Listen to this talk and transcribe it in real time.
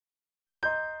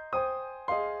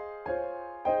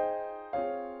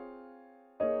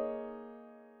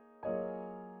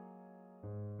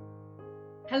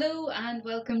Hello and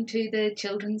welcome to the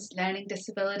Children's Learning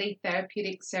Disability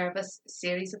Therapeutic Service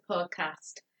series of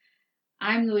podcast.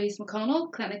 I'm Louise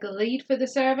McConnell, Clinical Lead for the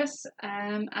service,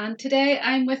 and today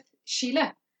I'm with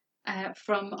Sheila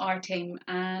from our team.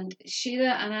 And Sheila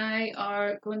and I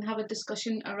are going to have a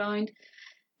discussion around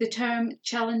the term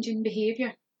challenging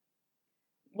behaviour.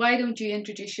 Why don't you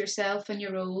introduce yourself and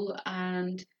your role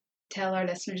and tell our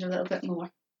listeners a little bit more?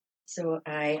 So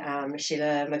I am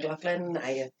Sheila McLaughlin.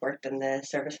 I have worked in the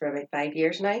service for about 5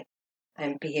 years now.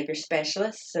 I'm a behaviour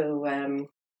specialist, so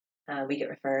we get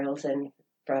referrals in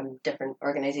from different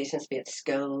organisations, be it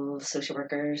schools, social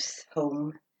workers,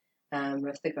 home,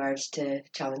 with regards to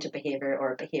challenging behaviour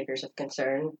or behaviours of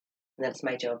concern. And that's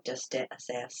my job, just to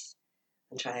assess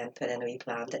and try and put in a wee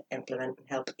plan to implement and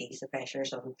help ease the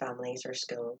pressures on families or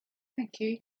schools. Thank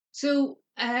you. So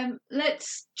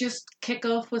let's just kick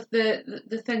off with the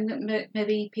thing that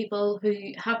maybe people who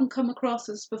haven't come across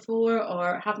this before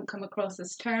or haven't come across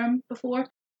this term before.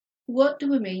 What do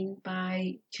we mean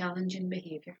by challenging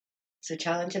behaviour? So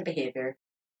challenging behaviour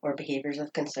or behaviours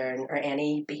of concern or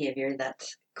any behaviour that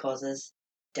causes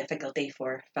difficulty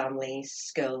for families,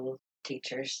 school,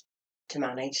 teachers to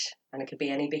manage. And it could be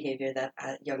any behaviour that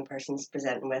a young person's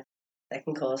presenting with that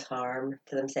can cause harm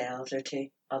to themselves or to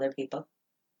other people.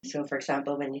 So, for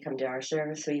example, when you come to our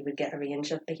service, we would get a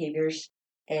range of behaviours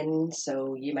in.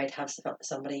 So you might have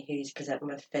somebody who's presenting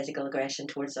with physical aggression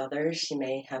towards others. You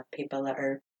may have people that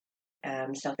are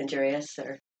self-injurious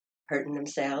or hurting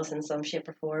themselves in some shape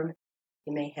or form.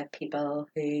 You may have people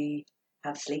who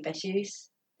have sleep issues.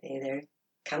 They either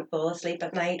can't fall asleep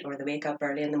at night, or they wake up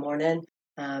early in the morning,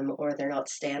 or they're not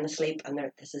staying asleep, and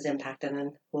this is impacting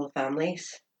on whole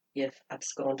families. You have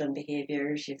absconding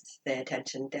behaviours, you have the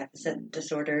attention deficit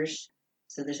disorders.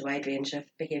 So there's a wide range of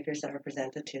behaviours that are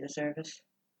presented to the service.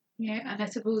 Yeah, and I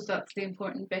suppose that's the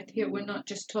important bit here. We're not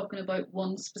just talking about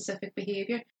one specific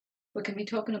behaviour. We can be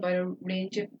talking about a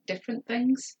range of different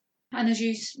things. And as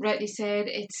you rightly said,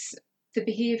 it's the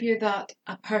behaviour that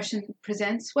a person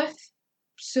presents with.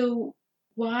 So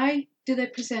why do they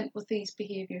present with these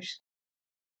behaviours?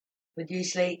 But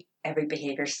usually every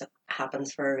behaviour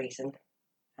happens for a reason.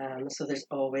 So there's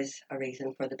always a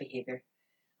reason for the behaviour,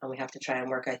 and we have to try and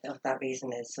work out what that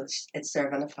reason is. So it's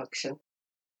serving a function.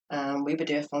 We would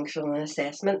do a functional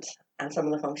assessment, and some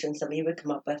of the functions that we would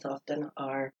come up with often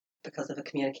are because of a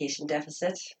communication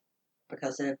deficit,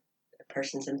 because of a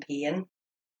person's in pain,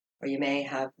 or you may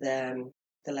have the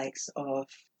likes of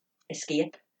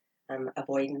escape,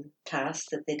 avoiding tasks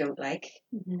that they don't like,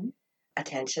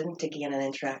 attention to gain an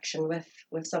interaction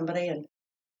with somebody. And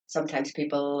sometimes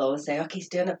people always say, oh, he's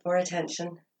doing it for attention,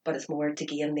 but it's more to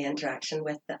gain the interaction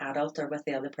with the adult or with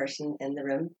the other person in the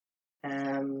room.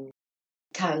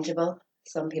 Tangible.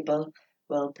 Some people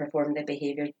will perform the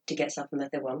behaviour to get something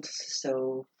that they want.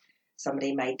 So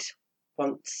somebody might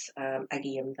want a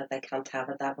game that they can't have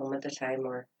at that moment of time,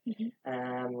 or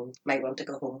might want to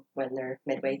go home when they're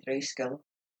midway through school.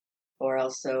 Or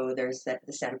also there's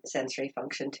the sensory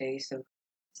function too. So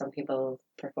some people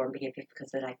perform behaviour because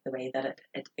they like the way that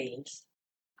it feels.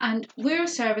 And we're a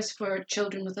service for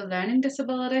children with a learning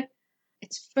disability.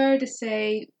 It's fair to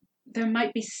say there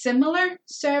might be similar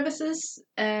services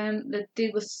that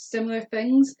deal with similar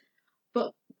things,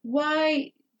 but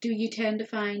why do you tend to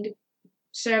find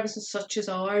services such as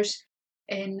ours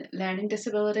in learning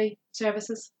disability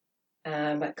services?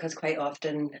 Because quite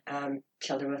often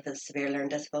children with a severe learning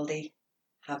disability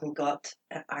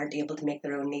aren't able to make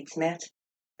their own needs met,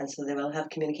 and so they will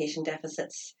have communication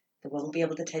deficits. They won't be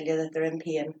able to tell you that they're in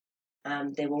pain.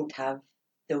 They won't have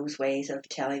those ways of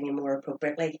telling you more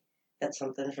appropriately that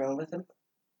something's wrong with them.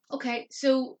 Okay,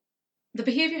 so the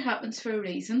behaviour happens for a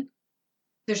reason.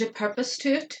 There's a purpose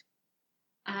to it,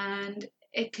 and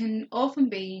it can often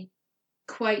be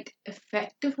quite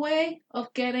effective way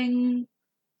of getting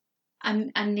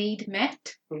a need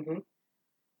met. Mm-hmm.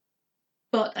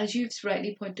 But as you've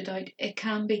rightly pointed out, it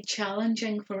can be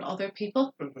challenging for other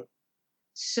people. Mm-hmm.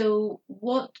 So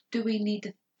what do we need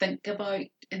to think about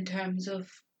in terms of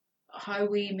how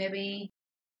we maybe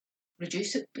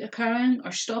reduce it occurring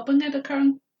or stopping it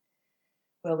occurring?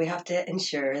 Well, we have to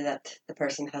ensure that the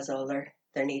person has all their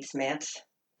needs met,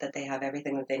 that they have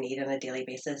everything that they need on a daily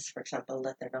basis. For example,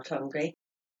 that they're not hungry,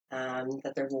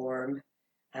 that they're warm,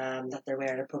 that they're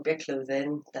wearing appropriate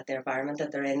clothing, that the environment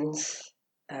that they're in is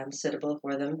suitable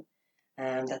for them,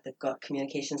 that they've got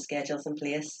communication schedules in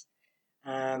place.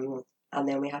 And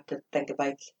then we have to think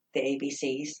about the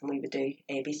ABCs, and we would do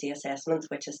ABC assessments,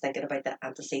 which is thinking about the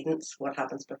antecedents, what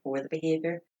happens before the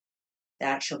behaviour, the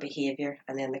actual behaviour,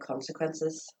 and then the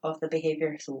consequences of the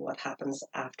behaviour, so what happens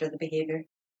after the behaviour.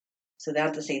 So the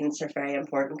antecedents are very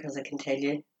important because it can tell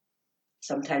you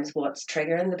sometimes what's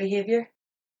triggering the behaviour.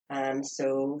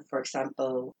 So, for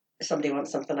example, somebody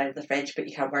wants something out of the fridge, but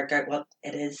you can't work out what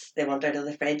it is they want out of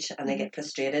the fridge, and they get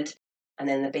frustrated, and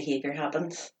then the behaviour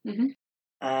happens.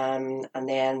 And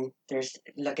then there's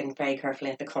looking very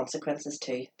carefully at the consequences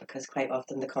too, because quite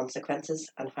often the consequences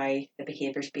and how the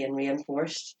behaviour is being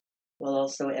reinforced will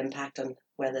also impact on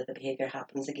whether the behaviour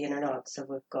happens again or not. So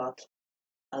we've got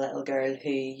a little girl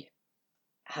who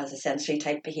has a sensory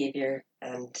type behaviour,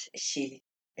 and she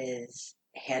is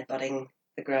headbutting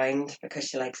the ground because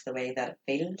she likes the way that it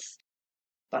feels.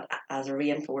 But as a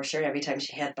reinforcer, every time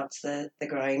she headbutts the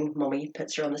ground, mummy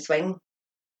puts her on the swing.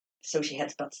 So she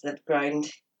headbutts the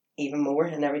ground even more,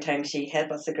 and every time she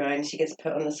headbutts the ground, she gets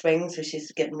put on the swing, so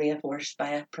she's getting reinforced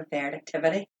by a preferred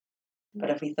activity.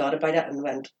 But if we thought about it and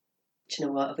went, do you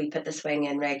know what, if we put the swing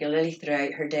in regularly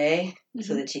throughout her day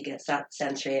so that she gets that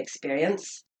sensory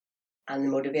experience and the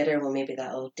motivator, well, maybe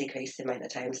that'll decrease the amount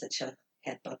of times that she'll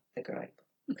headbutt the ground.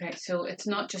 Okay, so it's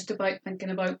not just about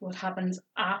thinking about what happens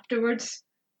afterwards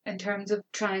in terms of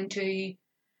trying to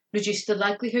reduce the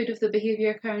likelihood of the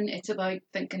behaviour occurring. It's about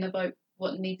thinking about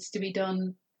what needs to be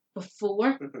done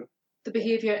before the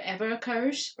behaviour ever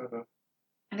occurs.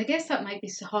 And I guess that might be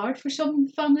so hard for some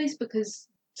families because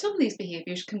some of these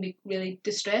behaviours can be really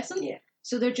distressing. Yeah.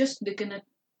 So they're just looking at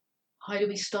how do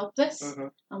we stop this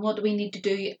and what do we need to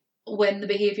do when the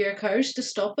behaviour occurs to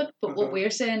stop it. But what we're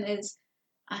saying is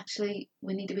actually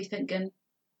we need to be thinking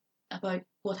about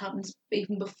what happens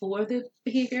even before the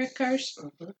behaviour occurs.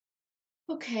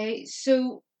 Okay,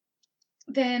 so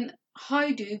then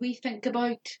how do we think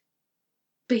about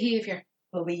behaviour?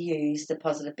 Well, we use the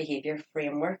positive behaviour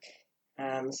framework.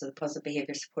 So the positive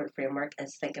behaviour support framework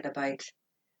is thinking about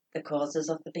the causes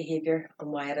of the behaviour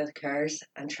and why it occurs,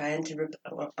 and trying to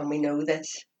and we know that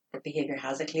the behaviour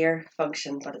has a clear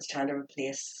function, but it's trying to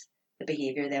replace the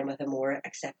behaviour then with a more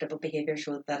acceptable behaviour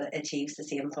so that it achieves the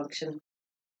same function.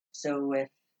 So if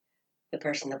the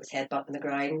person that was headbutting the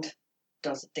ground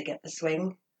does it to get the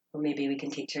swing, well, maybe we can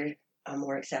teach her a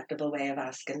more acceptable way of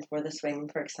asking for the swing,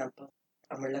 for example.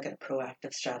 And we're looking at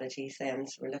proactive strategies then.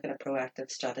 So we're looking at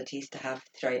proactive strategies to have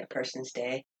throughout a person's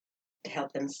day to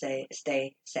help them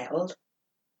stay settled.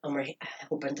 And we're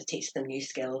hoping to teach them new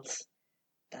skills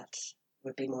that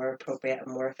would be more appropriate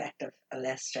and more effective and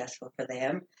less stressful for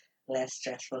them, less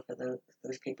stressful for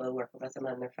those people working with them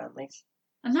and their families.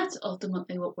 And that's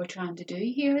ultimately what we're trying to do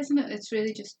here, isn't it? It's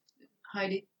really just how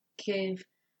to give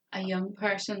a young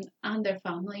person and their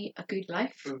family a good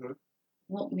life.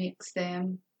 What makes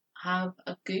them have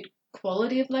a good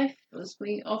quality of life, as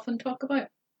we often talk about.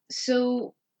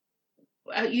 So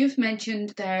you've mentioned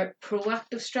their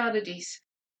proactive strategies.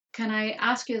 Can I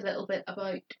ask you a little bit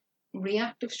about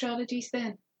reactive strategies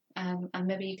then? And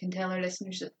maybe you can tell our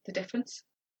listeners the difference.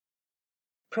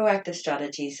 Proactive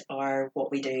strategies are what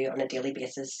we do on a daily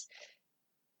basis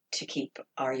to keep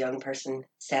our young person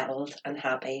settled and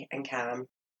happy and calm.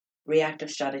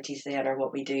 Reactive strategies then are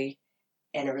what we do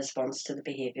in a response to the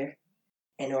behaviour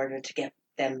in order to get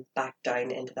them back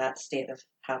down into that state of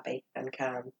happy and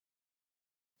calm.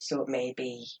 So it may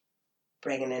be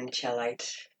bringing in chill out,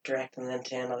 directing them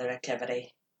to another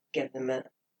activity, give them a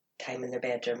time in their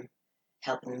bedroom,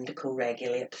 helping them to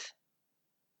co-regulate,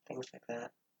 things like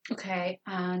that. Okay,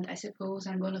 and I suppose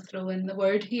I'm going to throw in the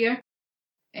word here.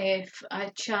 If a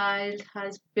child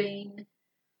has been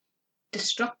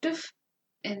destructive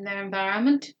in their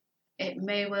environment, it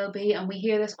may well be, and we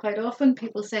hear this quite often,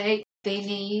 people say they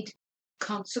need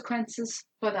consequences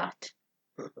for that.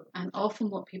 And often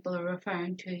what people are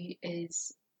referring to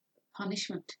is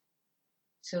punishment.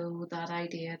 So that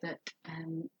idea that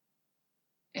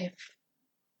if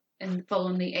in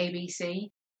following the ABC,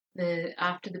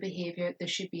 after the behaviour, there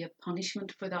should be a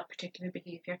punishment for that particular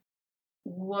behaviour.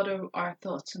 What are our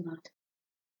thoughts on that?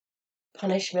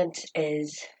 Punishment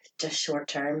is just short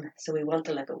term, so we want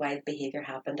to look at why the behaviour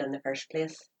happened in the first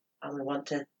place, and we want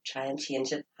to try and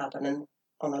change it happening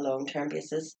on a long term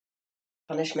basis.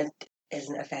 Punishment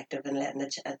isn't effective in letting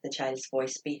the child's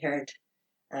voice be heard.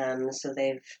 So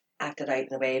they've acted out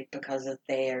in a way because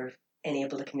they're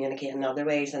unable to communicate in other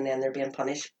ways, and then they're being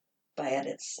punished by it.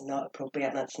 It's not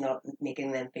appropriate, and it's not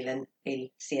making them feel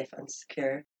safe and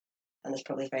secure, and it's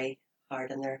probably very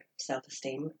hard on their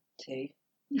self-esteem too.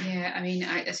 Yeah, I mean,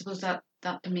 I suppose that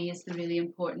to me is the really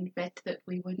important bit, that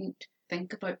we wouldn't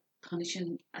think about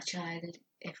punishing a child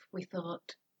if we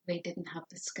thought they didn't have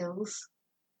the skills.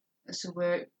 So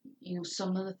we're,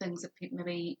 some of the things that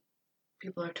maybe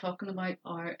people are talking about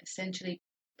are essentially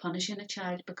punishing a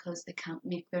child because they can't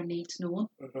make their needs known,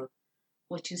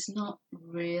 which is not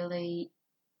really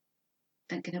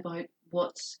thinking about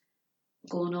what's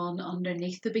going on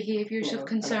underneath the behaviours of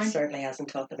concern. And it certainly hasn't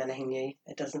taught them anything new.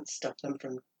 It doesn't stop them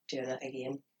from doing it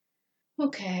again.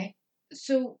 Okay,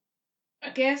 so I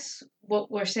guess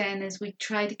what we're saying is we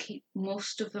try to keep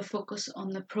most of the focus on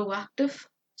the proactive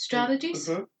strategies.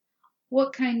 Mm-hmm.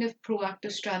 What kind of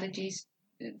proactive strategies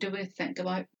do we think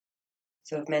about?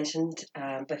 So I've mentioned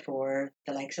before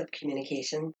the likes of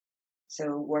communication.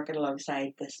 So working alongside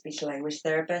the speech language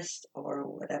therapist or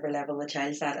whatever level the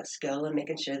child's at school, and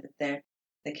making sure that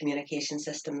the communication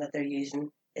system that they're using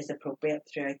is appropriate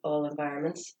throughout all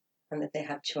environments, and that they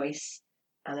have choice,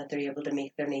 and that they're able to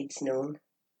make their needs known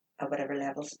at whatever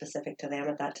level specific to them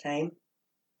at that time.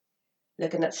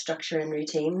 Looking at structure and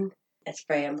routine, it's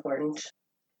very important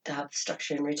to have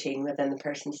structure and routine within the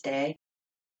person's day.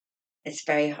 It's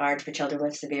very hard for children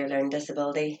with severe learning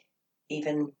disability,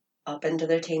 even up into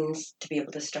their teens, to be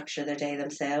able to structure their day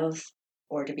themselves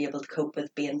or to be able to cope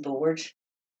with being bored.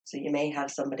 So you may have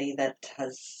somebody that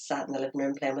has sat in the living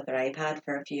room playing with their iPad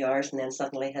for a few hours and then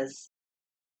suddenly has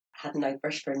had an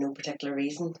outburst for no particular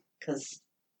reason because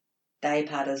the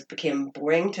iPad has become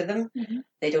boring to them. Mm-hmm.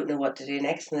 They don't know what to do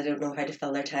next and they don't know how to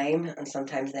fill their time. And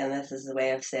sometimes then this is a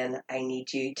way of saying, I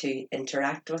need you to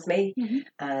interact with me Mm-hmm.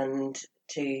 and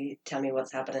to tell me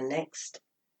what's happening next.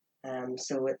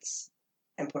 So it's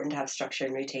important to have structure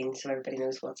and routine so everybody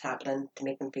knows what's happening, to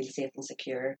make them feel safe and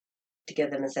secure, to give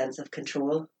them a sense of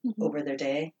control over their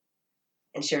day,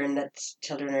 ensuring that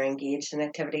children are engaged in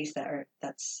activities that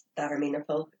are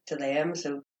meaningful to them.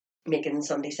 So making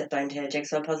somebody sit down to a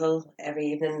jigsaw puzzle every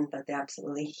evening that they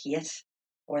absolutely hate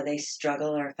or they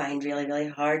struggle or find really, really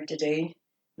hard to do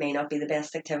may not be the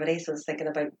best activity. So it's thinking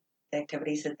about the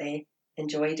activities that they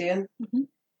enjoy doing. Mm-hmm.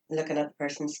 Looking at the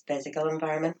person's physical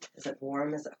environment. Is it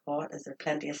warm? Is it hot? Is there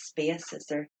plenty of space? Is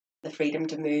there the freedom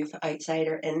to move outside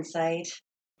or inside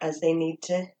as they need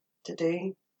to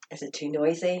do? Is it too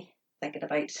noisy? Thinking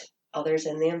about others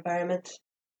in the environment.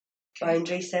 Okay.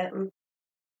 Boundary setting.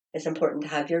 It's important to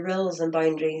have your rules and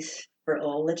boundaries for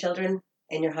all the children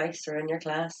in your house or in your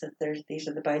class. That these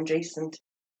are the boundaries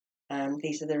and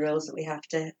these are the rules that we have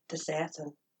to set,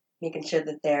 and making sure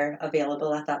that they're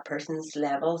available at that person's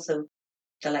level. So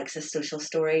the likes of social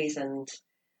stories and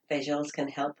visuals can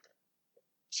help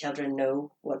children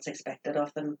know what's expected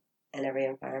of them in every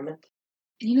environment.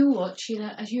 You know what,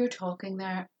 Sheila, as you're talking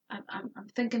there, I'm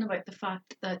thinking about the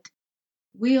fact that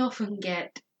we often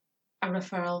get a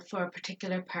referral for a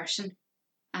particular person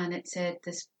and it said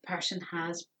this person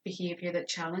has behaviour that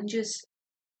challenges.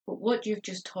 But what you've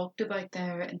just talked about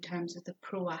there in terms of the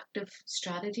proactive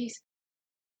strategies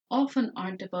often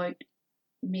aren't about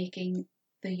making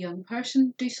the young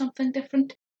person do something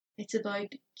different. It's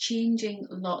about changing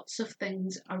lots of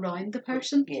things around the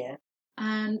person. Yeah.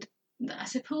 And I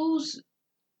suppose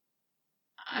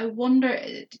I wonder,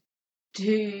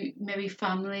 do maybe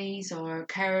families or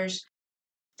carers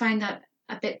find that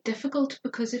a bit difficult?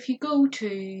 Because if you go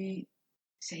to,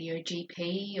 say, your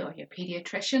GP or your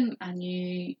paediatrician and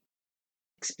you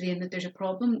explain that there's a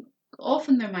problem,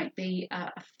 often there might be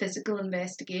a physical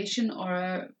investigation or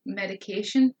a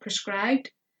medication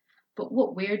prescribed. But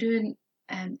what we're doing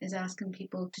is asking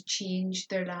people to change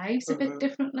their lives a bit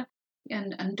differently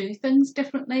and do things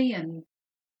differently and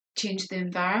change the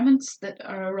environments that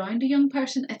are around a young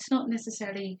person. It's not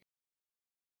necessarily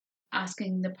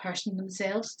asking the person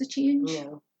themselves to change.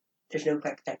 No, there's no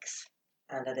quick fix,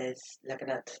 and it is looking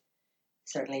at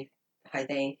certainly how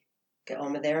they get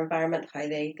on with their environment, how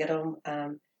they get on,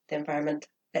 the environment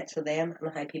fits with them,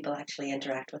 and how people actually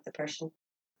interact with the person,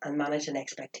 and managing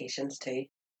expectations too.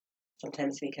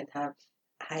 Sometimes we can have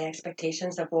high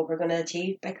expectations of what we're going to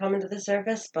achieve by coming to the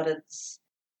service, but it's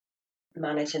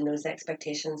managing those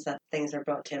expectations that things are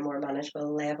brought to a more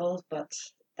manageable level. But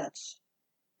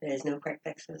there is no quick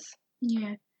fixes.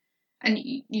 Yeah. And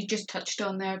you just touched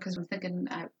on there because I'm thinking,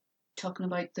 talking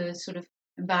about the sort of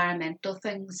environmental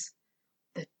things.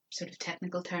 The sort of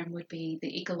technical term would be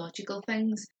the ecological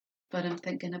things, but I'm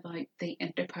thinking about the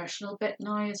interpersonal bit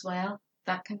now as well.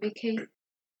 That can be key.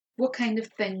 What kind of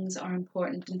things are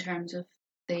important in terms of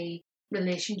the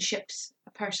relationships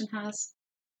a person has?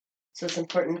 So it's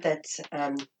important that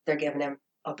they're given them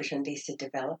opportunities to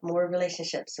develop more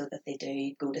relationships so that they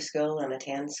do go to school and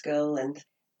attend school. And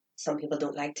some people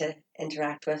don't like to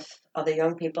interact with other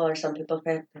young people, or some people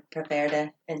prefer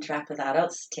to interact with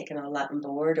adults, taking all that on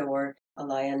board or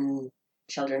allowing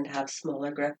children to have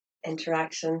smaller group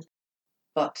interaction.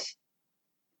 But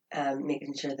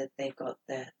making sure that they've got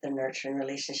the nurturing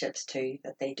relationships too,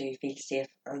 that they do feel safe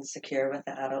and secure with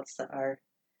the adults that are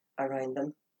around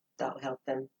them. That will help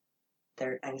them,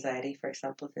 their anxiety, for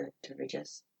example, to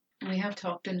reduce. We have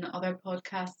talked in other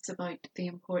podcasts about the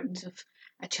importance of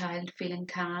a child feeling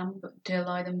calm to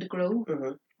allow them to grow.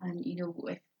 Mm-hmm. And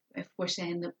if we're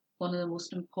saying that one of the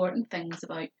most important things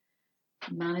about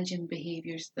managing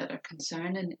behaviours that are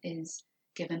concerning is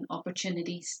giving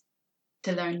opportunities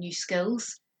to learn new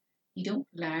skills. You don't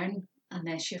learn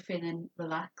unless you're feeling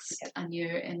relaxed and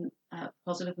you're in a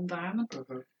positive environment.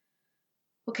 Mm-hmm.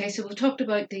 Okay, so we've talked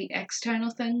about the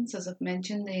external things, as I've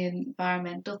mentioned, the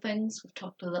environmental things. We've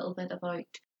talked a little bit about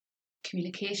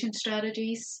communication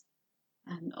strategies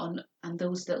and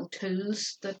those little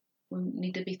tools that we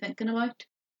need to be thinking about.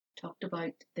 Talked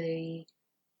about the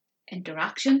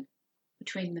interaction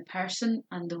between the person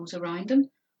and those around them.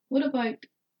 What about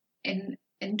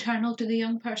internal to the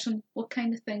young person? What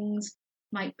kind of things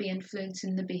might be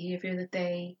influencing the behaviour that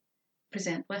they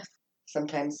present with?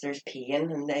 Sometimes there's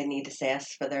pain and they need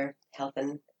assessed for their health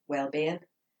and well-being.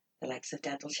 The likes of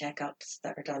dental checkups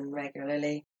that are done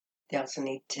regularly. They also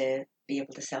need to be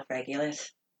able to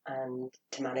self-regulate and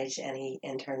to manage any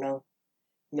internal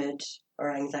mood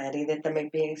or anxiety that they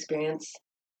might be experiencing.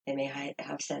 They may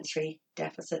have sensory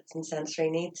deficits and sensory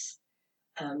needs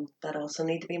that also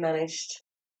need to be managed.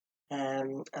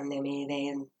 And they may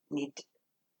then need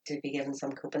to be given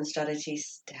some coping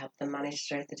strategies to help them manage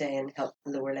throughout the day and help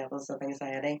lower levels of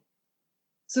anxiety.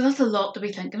 So that's a lot to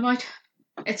be thinking about.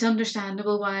 It's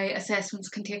understandable why assessments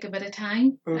can take a bit of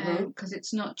time because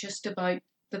it's not just about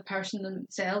the person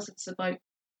themselves, it's about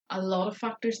a lot of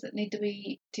factors that need to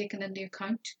be taken into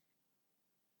account.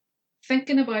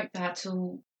 Thinking about that,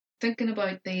 so thinking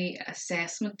about the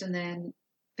assessment and then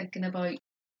thinking about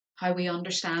how we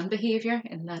understand behaviour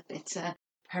and that it's a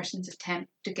person's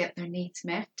attempt to get their needs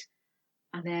met.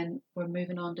 And then we're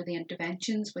moving on to the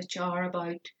interventions, which are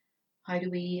about how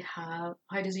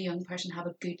does a young person have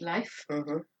a good life?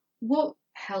 Mm-hmm. What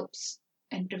helps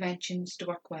interventions to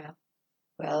work well?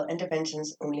 Well,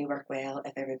 interventions only work well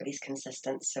if everybody's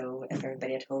consistent. So if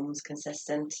everybody at home is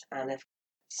consistent and if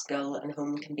school and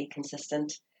home can be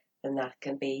consistent, then that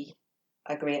can be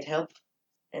a great help.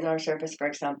 In our service, for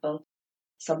example,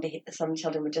 some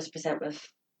children would just present with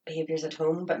behaviours at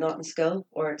home but not in school,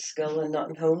 or at school and not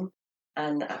in home.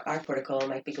 And our protocol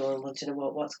might be going, well, do you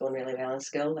know what's going really well in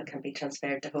school that can be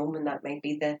transferred to home, and that might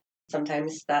be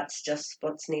sometimes that's just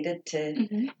what's needed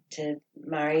to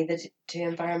marry the two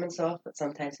environments off, but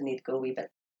sometimes we need to go a wee bit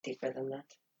deeper than that.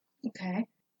 Okay.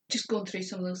 Just going through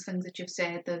some of those things that you've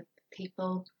said, the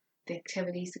people, the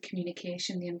activities, the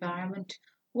communication, the environment,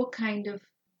 what kind of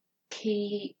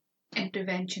key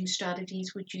intervention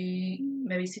strategies would you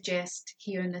maybe suggest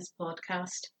here in this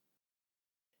podcast?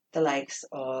 The likes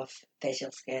of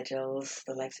visual schedules,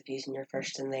 the likes of using your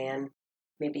first and then,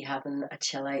 maybe having a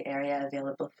chill out area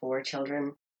available for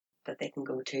children that they can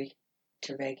go to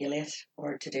regulate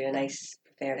or to do a nice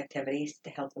prepared activities to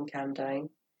help them calm down.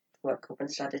 What coping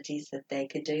strategies that they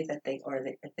could do that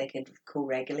they could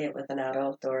co-regulate with an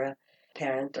adult or a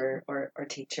parent or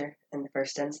teacher in the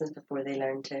first instance before they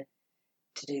learn to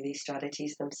do these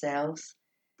strategies themselves.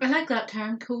 I like that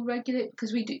term, co-regulate,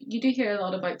 because you do hear a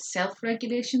lot about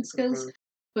self-regulation skills,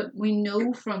 but we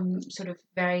know from sort of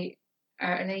very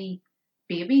early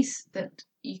babies that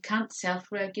you can't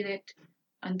self-regulate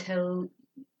until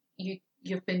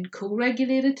you've been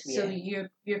co-regulated. Yeah. So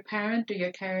your parent or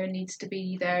your carer needs to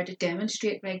be there to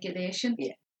demonstrate regulation.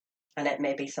 Yeah. And it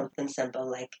may be something simple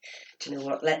like, do you know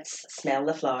what, let's smell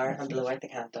the flower and blow out the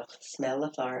candle. Smell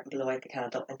the flower and blow out the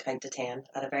candle and count to 10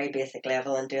 at a very basic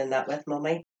level, and doing that with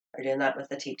mummy or doing that with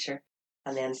the teacher.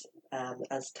 And then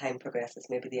as time progresses,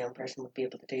 maybe the young person would be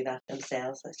able to do that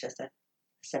themselves. That's just a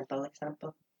simple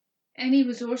example. Any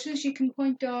resources you can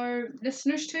point our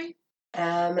listeners to?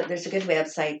 There's a good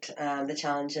website, the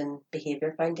Challenging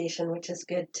Behaviour Foundation, which is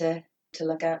good to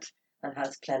look at and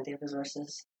has plenty of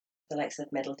resources. The likes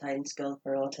of Middletown School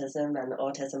for Autism and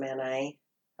Autism NI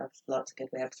have lots of good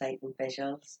website and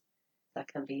visuals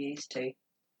that can be used too,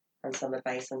 and some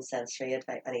advice on sensory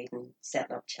advice and even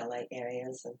setting up chill out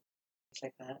areas and things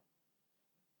like that.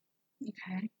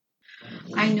 Okay.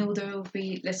 I know there will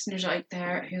be listeners out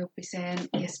there who will be saying,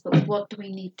 yes, but what do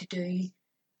we need to do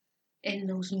in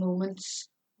those moments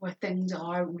where things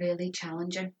are really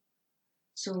challenging?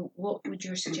 So what would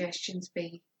your suggestions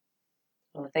be?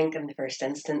 Well, I think in the first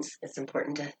instance, it's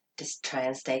important to just try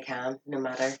and stay calm no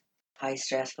matter how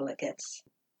stressful it gets.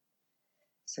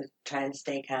 So try and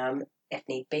stay calm if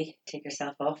need be. Take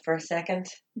yourself off for a second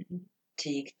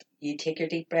till you take your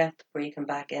deep breath before you come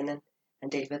back in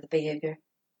and deal with the behaviour.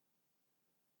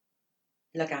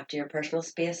 Look after your personal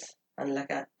space and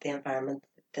look at the environment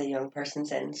the young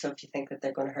person's in. So if you think that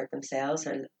they're going to hurt themselves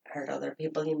or hurt other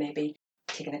people, you may be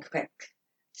taking a quick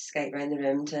skate around the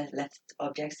room to lift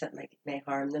objects that may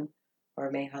harm them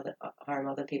or may harm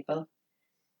other people.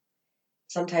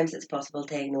 Sometimes it's possible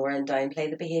to ignore and downplay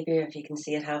the behaviour if you can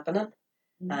see it happening,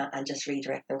 and just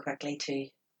redirect them quickly to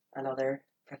another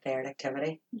preferred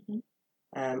activity.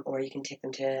 Or you can take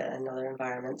them to another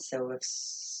environment. So if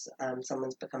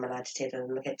someone's becoming agitated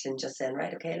in the kitchen, just saying,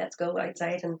 right, okay, let's go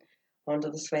outside and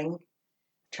onto the swing.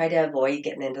 Try to avoid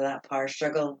getting into that power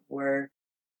struggle where,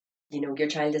 your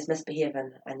child is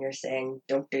misbehaving and you're saying,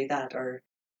 don't do that, or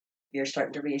you're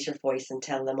starting to raise your voice and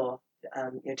tell them off.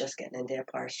 You're just getting into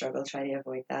a power struggle. Try to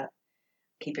avoid that.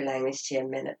 Keep your language to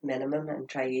a minimum and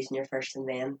try using your first and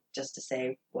then just to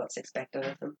say what's expected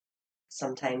of them.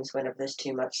 Sometimes whenever there's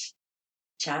too much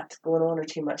chat going on or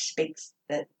too much speaks,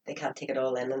 that they can't take it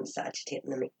all in and it's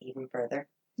agitating them even further.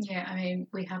 Yeah, I mean,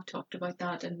 we have talked about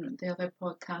that in the other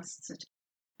podcasts, that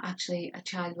actually a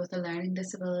child with a learning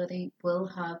disability will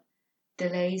have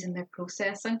delays in their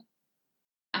processing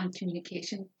and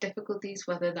communication difficulties,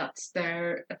 whether that's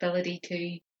their ability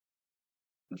to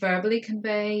verbally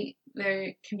convey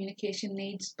their communication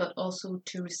needs, but also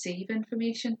to receive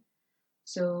information.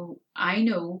 So I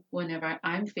know whenever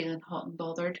I'm feeling hot and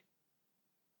bothered,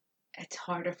 it's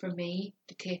harder for me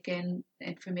to take in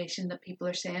information that people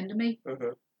are saying to me.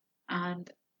 And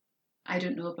I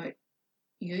don't know about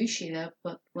you, Sheila,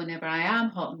 but whenever I am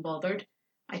hot and bothered,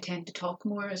 I tend to talk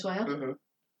more as well.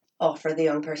 Offer the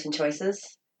young person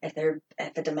choices. If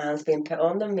a demand's being put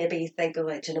on them, maybe think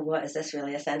about, what, is this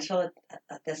really essential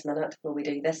at this minute? Will we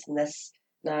do this and this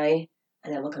now? And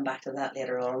then we'll come back to that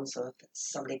later on. So if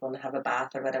it's somebody going to have a bath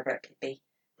or whatever it could be,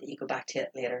 that you go back to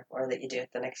it later, or that you do it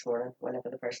the next morning whenever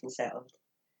the person's settled.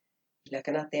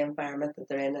 Looking at the environment that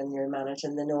they're in, and you're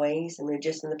managing the noise and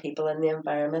reducing the people in the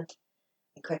environment,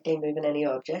 and quickly moving any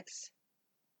objects.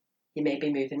 You may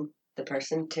be moving the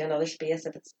person to another space.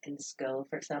 If it's in school,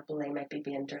 for example, they might be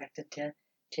being directed to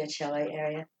a chill out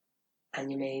area,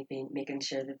 and you may be making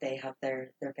sure that they have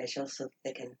their visuals so that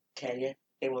they can tell you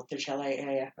they want their chill out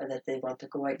area or that they want to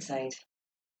go outside.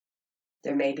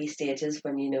 There may be stages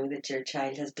when you know that your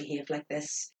child has behaved like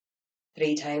this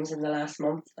 3 times in the last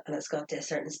month, and it's got to a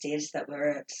certain stage that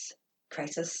we're at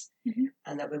crisis,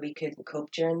 and that we couldn't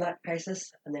cope during that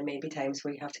crisis, and there may be times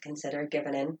where you have to consider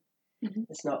giving in.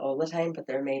 It's not all the time, but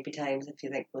there may be times if you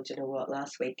think, well, do you know what,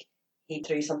 last week he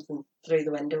threw something through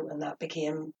the window and that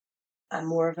became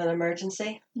more of an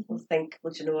emergency. We'll think,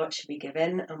 well, do you know what, should we give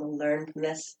in and we'll learn from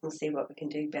this and see what we can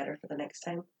do better for the next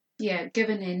time. Yeah,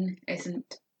 giving in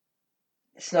isn't...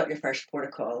 It's not your first port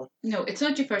of call. No, it's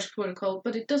not your first port of call,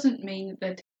 but it doesn't mean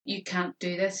that you can't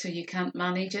do this or you can't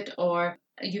manage it. Or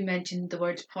you mentioned the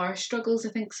words power struggles. I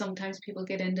think sometimes people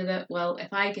get into that, well,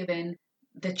 if I give in,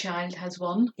 the child has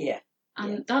won. Yeah.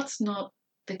 And that's not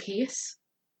the case.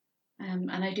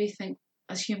 And I do think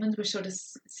as humans we're sort of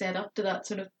set up to that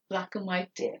sort of black and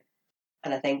white. Yeah.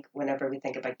 And I think whenever we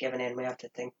think about giving in, we have to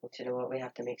think, well, do you know what, we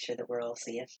have to make sure that we're all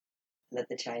safe, and that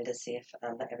the child is safe,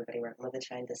 and that everybody working with the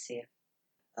child is safe.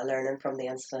 Learning from the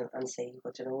incident and see,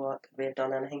 well, do you know what, could we have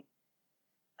done anything?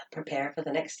 Prepare for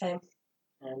the next time,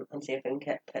 and see if we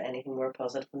can put anything more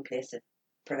positive in place to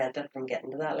prevent it from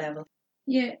getting to that level.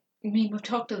 Yeah, I mean, we've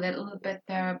talked a little bit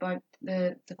there about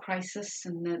the crisis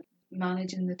and the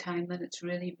managing the time, that it's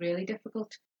really, really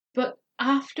difficult. But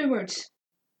afterwards,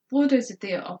 what is it,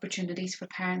 the opportunities for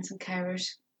parents and carers?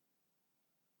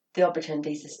 The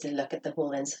opportunities is to look at the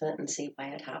whole incident and see why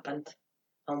it happened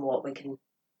and what we can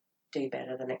do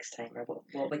better the next time, or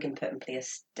what we can put in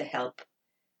place to help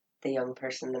the young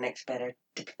person the next better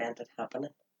to prevent it happening.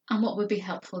 And what would be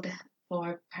helpful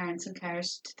for parents and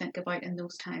carers to think about in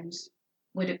those times?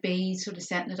 Would it be sort of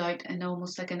setting it out in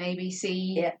almost like an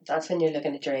ABC? Yeah, that's when you're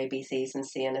looking at your ABCs and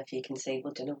seeing if you can say,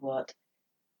 well, do you know what,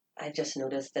 I just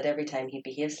noticed that every time he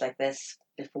behaves like this,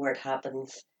 before it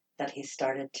happens, that he's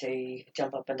started to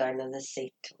jump up and down in his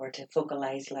seat or to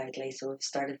vocalise loudly. So we've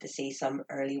started to see some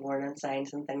early warning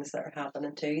signs and things that are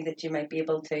happening too, that you might be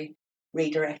able to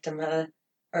redirect him at an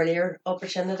earlier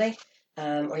opportunity.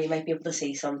 Or you might be able to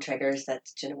see some triggers that,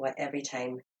 do you know what, every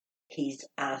time he's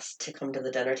asked to come to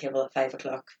the dinner table at 5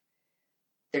 o'clock,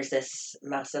 there's this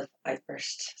massive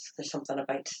outburst. So there's something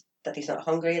about that he's not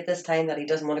hungry at this time, that he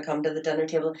doesn't want to come to the dinner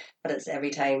table, but it's every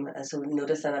time. And so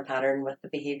noticing a pattern with the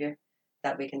behaviour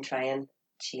that we can try and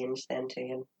change then too,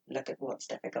 and look at what's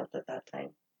difficult at that time.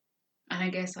 And I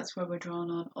guess that's where we're drawn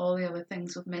on all the other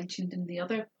things we've mentioned in the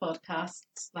other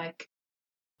podcasts, like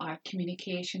our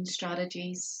communication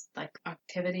strategies, like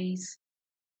activities,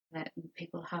 letting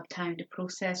people have time to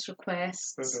process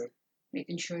requests,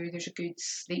 making sure there's a good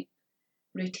sleep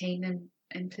routine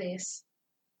in place.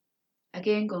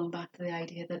 Again, going back to the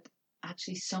idea that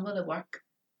actually some of the work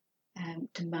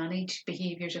to manage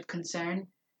behaviours of concern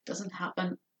doesn't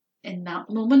happen in that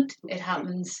moment. It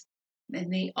happens in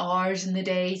the hours and the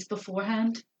days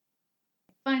beforehand.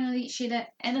 Finally, Sheila,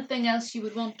 anything else you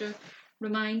would want to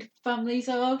remind families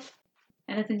of?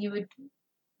 Anything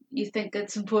you think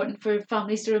it's important for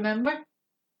families to remember?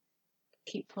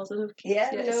 Keep positive.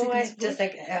 I just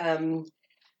think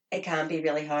it can be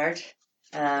really hard,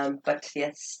 but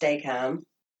yes, stay calm,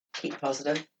 keep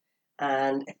positive,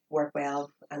 and work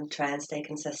well, and try and stay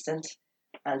consistent,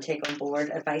 and take on board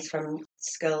advice from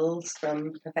schools,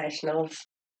 from professionals,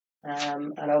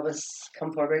 and always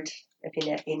come forward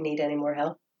if you need any more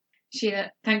help.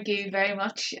 Sheila, thank you very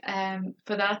much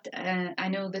for that. I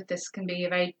know that this can be a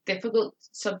very difficult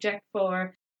subject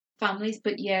for families,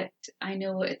 but yet I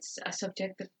know it's a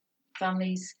subject that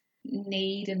families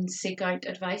need and seek out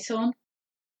advice on.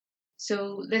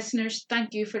 So, listeners,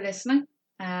 thank you for listening.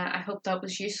 I hope that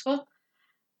was useful.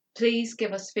 Please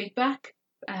give us feedback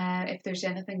if there's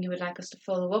anything you would like us to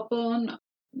follow up on.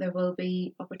 There will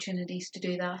be opportunities to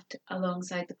do that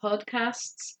alongside the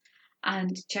podcasts,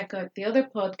 and check out the other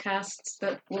podcasts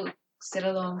that will sit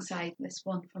alongside this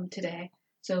one from today.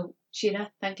 So,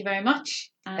 Sheila, thank you very much.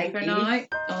 And Thank for you. now,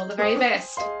 all the very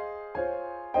best.